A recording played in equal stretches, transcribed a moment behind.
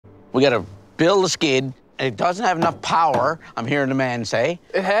We gotta build a skid. It doesn't have enough power, I'm hearing the man say.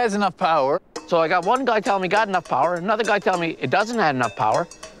 It has enough power. So I got one guy telling me it got enough power, another guy telling me it doesn't have enough power.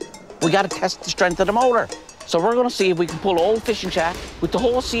 We gotta test the strength of the motor. So we're gonna see if we can pull an old fishing shack with the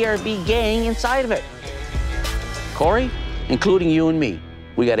whole CRB gang inside of it. Corey, including you and me,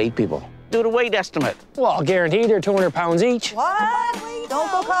 we got 8 people. Do the weight estimate. Well, guaranteed they're 200 pounds each. What?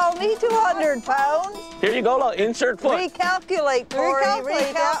 Don't go call me 200 pounds. Here you go, insert foot. Recalculate, Corey,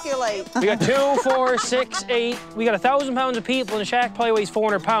 recalculate. We got 2, 4, 6, 8. We got 1,000 pounds of people, and the shack probably weighs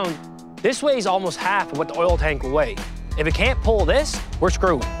 400 pounds. This weighs almost half of what the oil tank will weigh. If it can't pull this, we're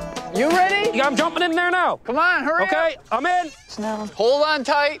screwed. You ready? Yeah, I'm jumping in there now. Come on, hurry up. Okay, I'm in. Hold on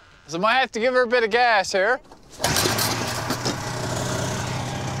tight, because I might have to give her a bit of gas here.